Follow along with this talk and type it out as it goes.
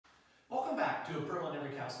back to a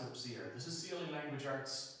preliminary calculus here. This is CLE Language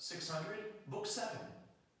Arts 600, Book 7.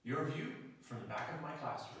 Your view from the back of my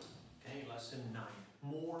classroom. Okay, lesson 9.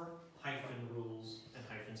 More hyphen rules and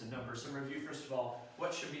hyphens and numbers. Some review first of all.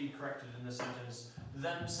 What should be corrected in the sentence?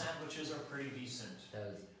 Them sandwiches are pretty decent.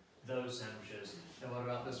 Those sandwiches. And what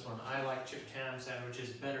about this one? I like chipped ham sandwiches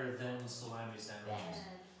better than salami sandwiches.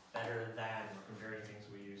 Better than. We're comparing things,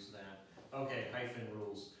 we use than. Okay, hyphen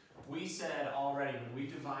rules. We said already when we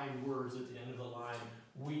divide words at the end of the line,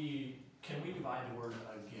 can we divide the word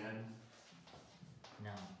again?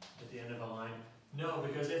 No. At the end of a line? No,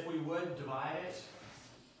 because if we would divide it,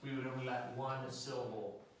 we would only let one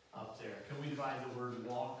syllable up there. Can we divide the word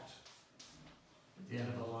walked at the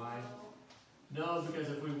end of a line? No, because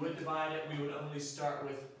if we would divide it, we would only start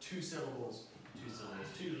with two syllables.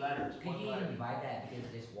 Two letters. Could you even divide that because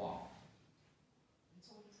it is walk?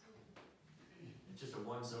 It's just a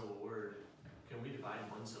one syllable word. Can we divide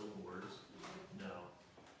one syllable words? No.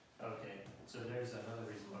 Okay, so there's another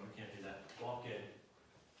reason why we can't do that. Walk in.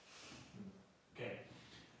 Okay.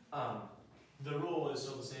 The rule is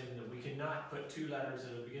still the same, that we cannot put two letters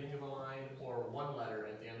at the beginning of a line or one letter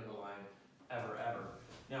at the end of a line, ever.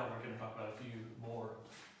 Now we're going to talk about a few more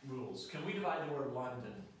rules. Can we divide the word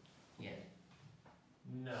London? Yes.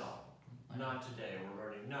 No, not today. We're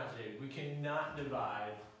learning not today. We cannot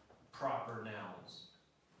divide proper nouns.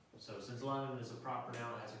 So since London is a proper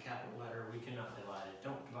noun, it has a capital letter, we cannot divide it.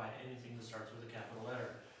 Don't divide anything that starts with a capital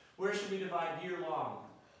letter. Where should we divide year long?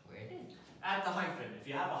 Where it is? At the hyphen. If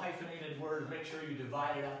you have a hyphenated word, make sure you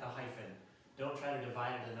divide it at the hyphen. Don't try to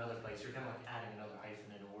divide it another place. You're kind of like adding another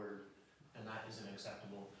hyphen in a word, and that isn't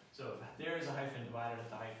acceptable. So if there is a hyphen, divide it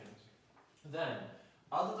at the hyphen. Then,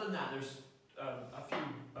 other than that, there's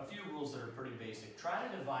a few rules that are pretty basic. Try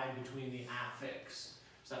to divide between the affix.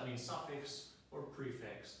 So that means suffix or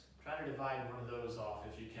prefix. Try to divide one of those off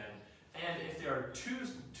if you can. And if there are two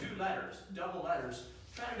letters, double letters,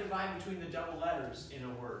 try to divide between the double letters in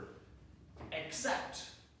a word.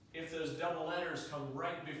 Except if those double letters come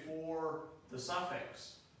right before the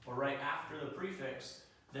suffix or right after the prefix,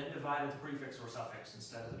 then divide with the prefix or suffix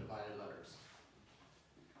instead of the divided letters.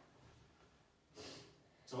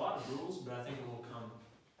 It's a lot of rules, but I think it will come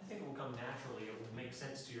naturally. It will make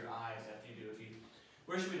sense to your eyes after you do.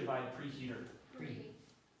 Where should we divide preheater? Preheater.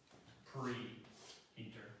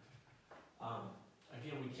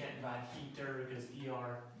 Again, we can't divide heater because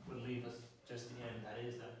ER would leave us just the end. That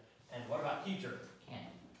is the. And what about heater?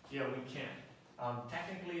 Can't. Yeah, we can.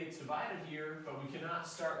 Technically, it's divided here, but we cannot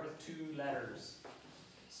start with two letters.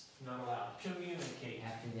 It's not allowed. Communicate.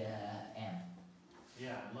 After the M.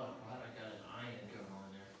 Yeah, look, I got an iron going on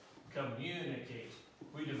there. Communicate.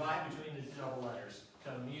 We divide between the double letters.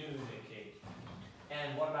 Communicate.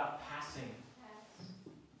 And what about passing?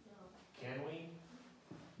 Can we?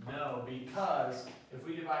 No, because if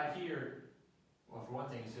we divide here, well, for one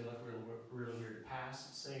thing, it's going to look really weird.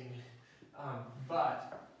 Passing.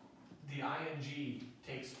 But the ing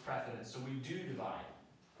takes precedence, so we do divide.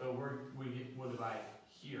 But we'll divide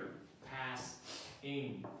here.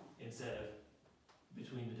 Passing instead of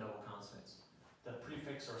between the double consonants. The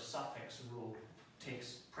prefix or suffix rule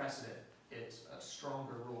takes precedent. It's a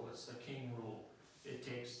stronger rule. It's the king rule. It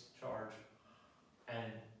takes charge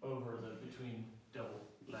and over the between double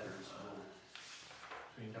letters rule,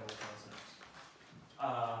 between double consonants.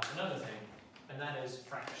 Another thing, and that is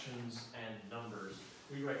fractions and numbers.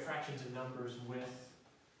 We write fractions and numbers with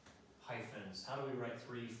hyphens. How do we write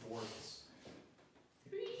 3/4?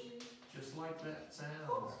 Just like that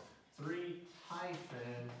sounds. 3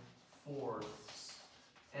 hyphen fourths.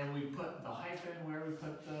 And we put the hyphen where we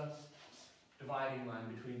put the dividing line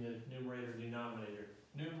between the numerator and denominator.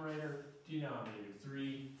 Numerator, denominator,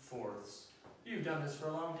 3/4. You've done this for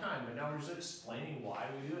a long time, but now we're just explaining why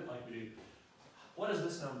we do it like we do. What is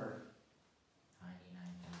this number?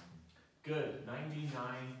 99,000. Good,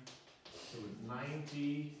 99. So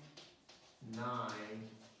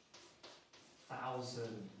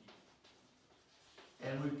 99,000.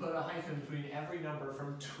 And we put a hyphen between every number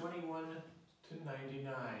from 21 to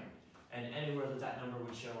 99. And anywhere that number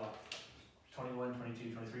would show up. 21,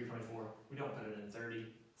 22, 23, 24. We don't put it in 30,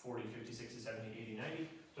 40, 50, 60, 70, 80, 90.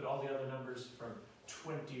 But all the other numbers from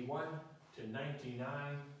 21 to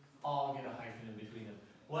 99 all get a hyphen in between them.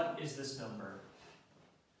 What is this number?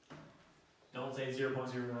 Don't say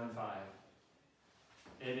 0.095.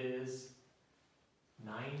 It is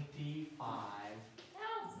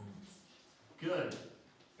 95,000. Good.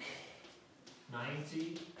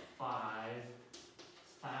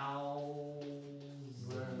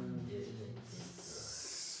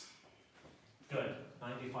 95,000. Good.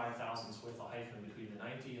 95 thousandths with a hyphen between the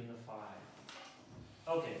 90 and the 5.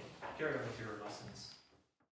 Okay,